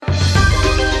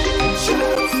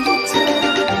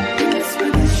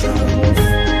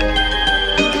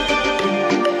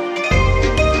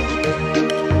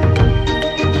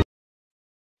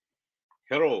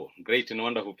great and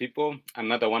wonderful people.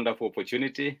 Another wonderful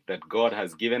opportunity that God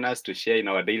has given us to share in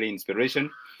our daily inspiration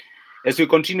as we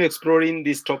continue exploring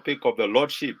this topic of the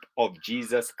Lordship of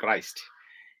Jesus Christ.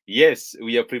 Yes,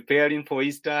 we are preparing for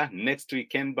Easter next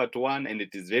weekend, but one, and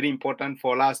it is very important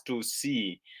for us to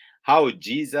see how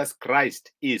Jesus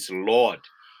Christ is Lord.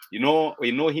 You know,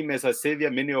 we know him as a savior.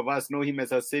 Many of us know him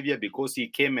as a savior because he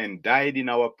came and died in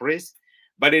our place.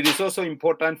 But it is also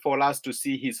important for us to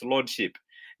see his lordship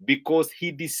because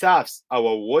he deserves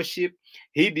our worship.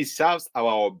 He deserves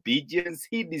our obedience.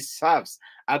 He deserves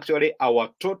actually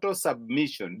our total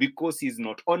submission because he's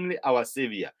not only our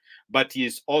savior, but he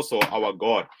is also our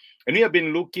God. And we have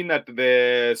been looking at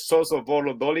the source of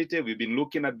all authority. We've been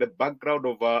looking at the background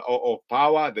of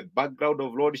power, the background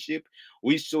of lordship.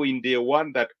 We saw in day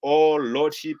one that all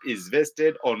lordship is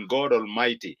vested on God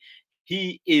Almighty.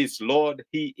 He is Lord.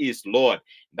 He is Lord.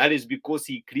 That is because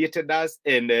he created us,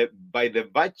 and by the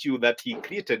virtue that he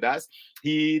created us,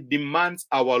 he demands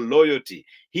our loyalty.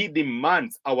 He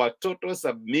demands our total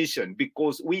submission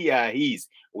because we are his.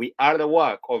 We are the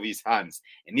work of his hands.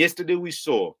 And yesterday we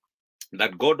saw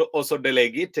that God also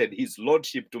delegated his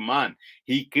lordship to man.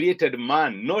 He created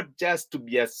man not just to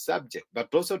be a subject, but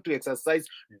also to exercise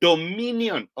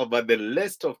dominion over the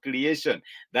rest of creation.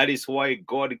 That is why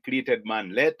God created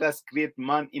man. Let us create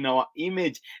man in our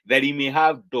image that he may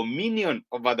have dominion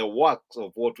over the works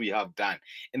of what we have done.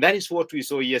 And that is what we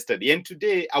saw yesterday. And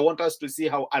today I want us to see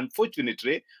how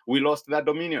unfortunately we lost that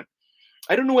dominion.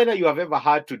 I don't know whether you have ever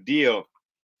had to deal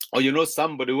or you know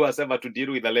somebody who has ever to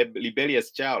deal with a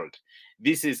rebellious child.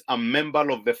 This is a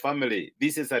member of the family.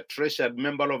 This is a treasured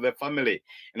member of the family.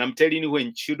 And I'm telling you,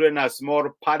 when children are small,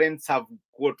 parents have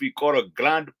what we call a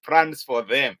grand plans for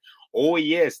them. Oh,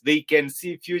 yes, they can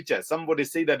see future. Somebody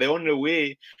say that the only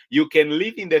way you can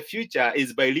live in the future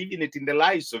is by living it in the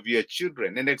lives of your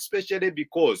children. And especially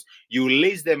because you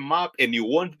raise them up and you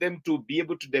want them to be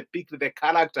able to depict the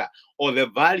character or the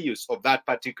values of that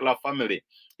particular family.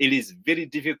 It is very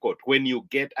difficult when you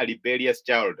get a rebellious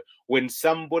child. When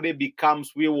somebody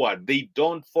becomes wayward, they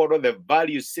don't follow the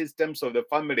value systems of the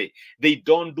family. They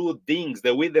don't do things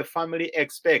the way the family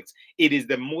expects. It is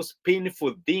the most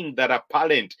painful thing that a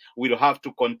parent will have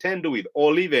to contend with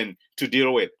or even to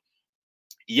deal with.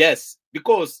 Yes,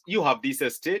 because you have this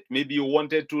estate, maybe you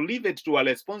wanted to leave it to a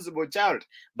responsible child,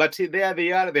 but there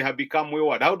they are, they have become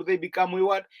wayward. How do they become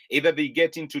wayward? Either they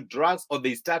get into drugs or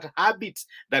they start habits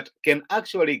that can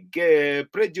actually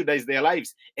prejudice their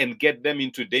lives and get them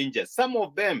into danger. Some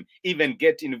of them even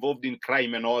get involved in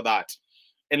crime and all that.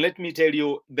 And let me tell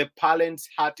you, the parents'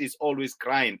 heart is always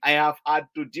crying. I have had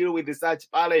to deal with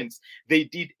such parents. They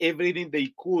did everything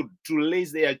they could to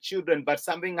raise their children, but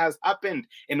something has happened.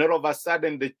 And all of a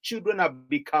sudden, the children have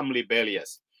become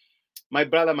rebellious. My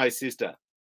brother, my sister,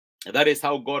 that is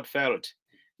how God felt.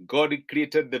 God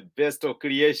created the best of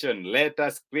creation. Let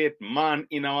us create man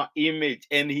in our image.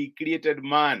 And he created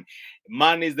man.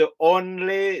 Man is the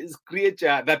only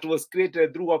creature that was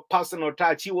created through a personal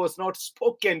touch. He was not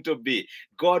spoken to be.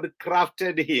 God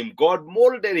crafted him. God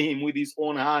molded him with his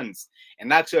own hands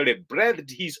and actually breathed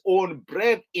his own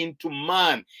breath into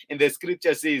man. And the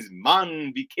scripture says,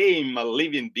 man became a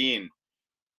living being.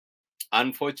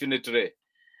 Unfortunately,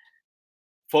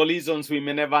 for reasons we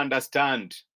may never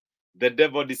understand, the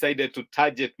devil decided to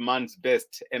target man's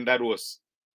best, and that was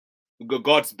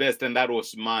God's best, and that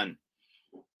was man.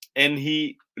 And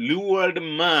he lured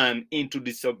man into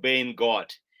disobeying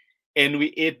God. And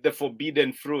we ate the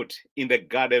forbidden fruit in the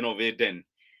Garden of Eden.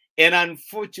 And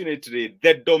unfortunately,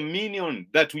 the dominion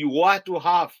that we were to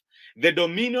have, the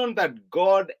dominion that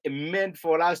God meant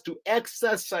for us to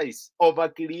exercise over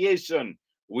creation,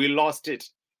 we lost it.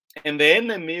 And the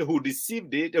enemy who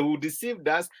deceived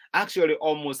us, actually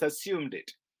almost assumed it.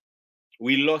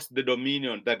 We lost the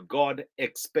dominion that God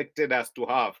expected us to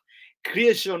have.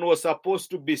 Creation was supposed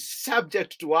to be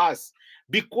subject to us.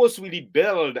 Because we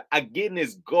rebelled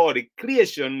against God,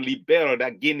 creation rebelled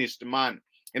against man.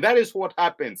 And that is what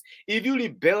happens. If you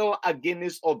rebel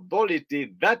against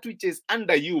authority, that which is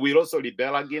under you will also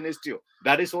rebel against you.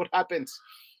 That is what happens.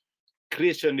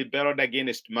 Creation rebelled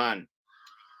against man.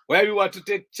 Where we were to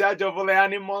take charge of all the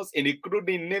animals, and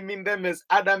including naming them as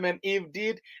Adam and Eve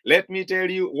did, let me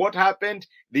tell you what happened.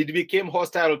 They became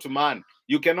hostile to man.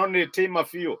 You can only tame a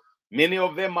few. Many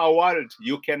of them are wild.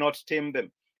 You cannot tame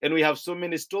them. And we have so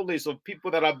many stories of people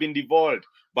that have been devoured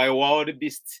by wild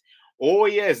beasts. Oh,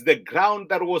 yes, the ground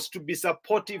that was to be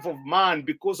supportive of man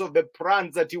because of the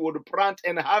plants that he would plant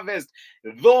and harvest,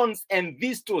 thorns and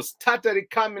thistles started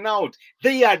coming out.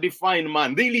 They are defined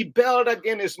man. They rebelled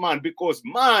against man because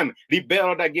man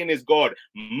rebelled against God.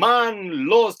 Man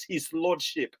lost his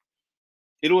lordship.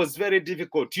 It was very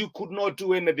difficult. You could not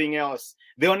do anything else.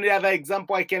 The only other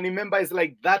example I can remember is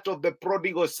like that of the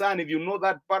prodigal son. If you know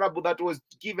that parable that was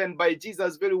given by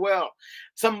Jesus very well,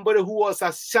 somebody who was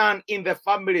a son in the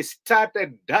family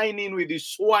started dining with the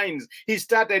swines. He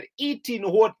started eating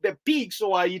what the pigs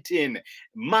were eating.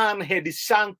 Man had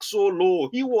sunk so low.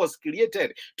 He was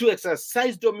created to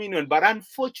exercise dominion, but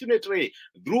unfortunately,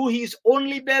 through his own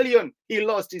rebellion, he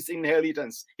lost his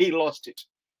inheritance. He lost it.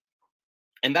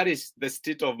 And that is the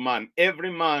state of man.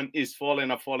 Every man is born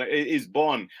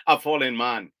a fallen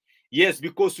man. Yes,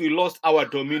 because we lost our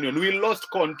dominion. We lost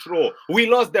control. We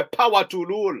lost the power to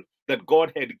rule that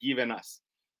God had given us.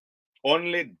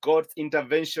 Only God's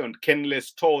intervention can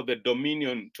restore the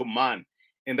dominion to man.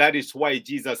 And that is why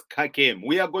Jesus came.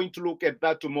 We are going to look at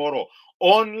that tomorrow.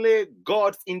 Only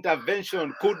God's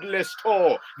intervention could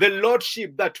restore the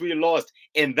lordship that we lost.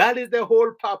 And that is the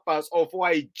whole purpose of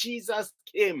why Jesus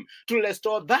came, to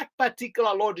restore that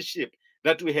particular lordship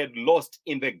that we had lost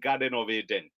in the Garden of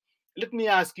Eden. Let me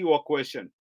ask you a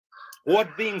question. What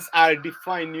things are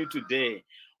defining you today?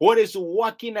 What is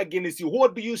working against you?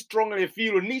 What do you strongly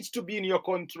feel needs to be in your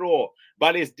control,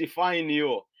 but is defining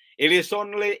you? It is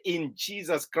only in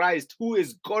Jesus Christ, who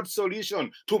is God's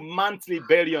solution to man's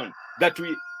rebellion, that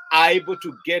we are able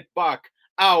to get back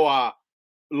our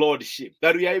lordship,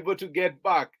 that we are able to get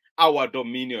back our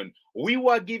dominion. We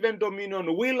were given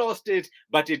dominion, we lost it,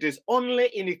 but it is only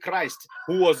in Christ,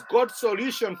 who was God's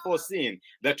solution for sin,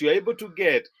 that we are able to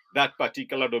get that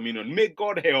particular dominion. May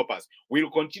God help us. We'll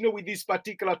continue with this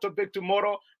particular topic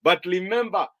tomorrow, but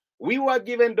remember, we were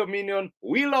given dominion,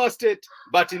 we lost it,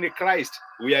 but in Christ,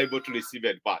 we are able to receive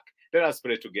it back. Let us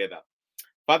pray together.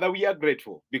 Father, we are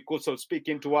grateful because of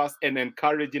speaking to us and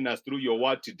encouraging us through your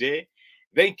word today.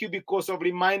 Thank you because of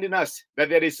reminding us that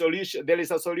there is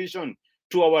a solution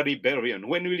to our rebellion.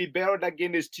 When we rebelled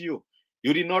against you,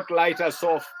 you did not light us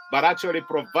off, but actually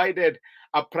provided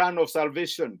a plan of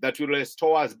salvation that will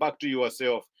restore us back to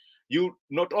yourself. You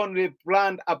not only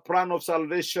planned a plan of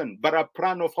salvation, but a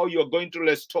plan of how you're going to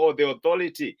restore the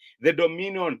authority, the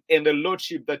dominion, and the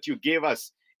lordship that you gave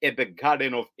us at the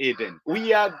Garden of Eden.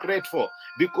 We are grateful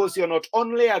because you're not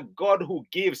only a God who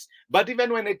gives, but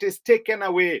even when it is taken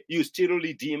away, you still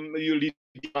redeem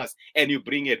us and you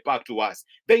bring it back to us.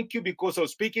 Thank you because of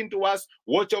speaking to us,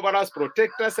 watch over us,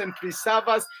 protect us, and preserve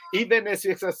us, even as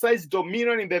we exercise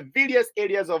dominion in the various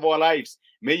areas of our lives.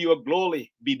 May your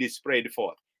glory be displayed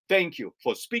forth. Thank you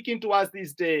for speaking to us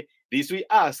this day. This we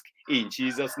ask in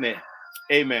Jesus' name.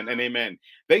 Amen and amen.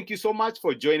 Thank you so much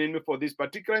for joining me for this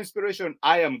particular inspiration.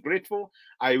 I am grateful.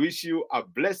 I wish you a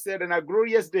blessed and a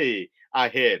glorious day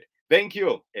ahead. Thank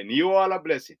you, and you all a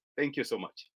blessing. Thank you so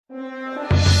much.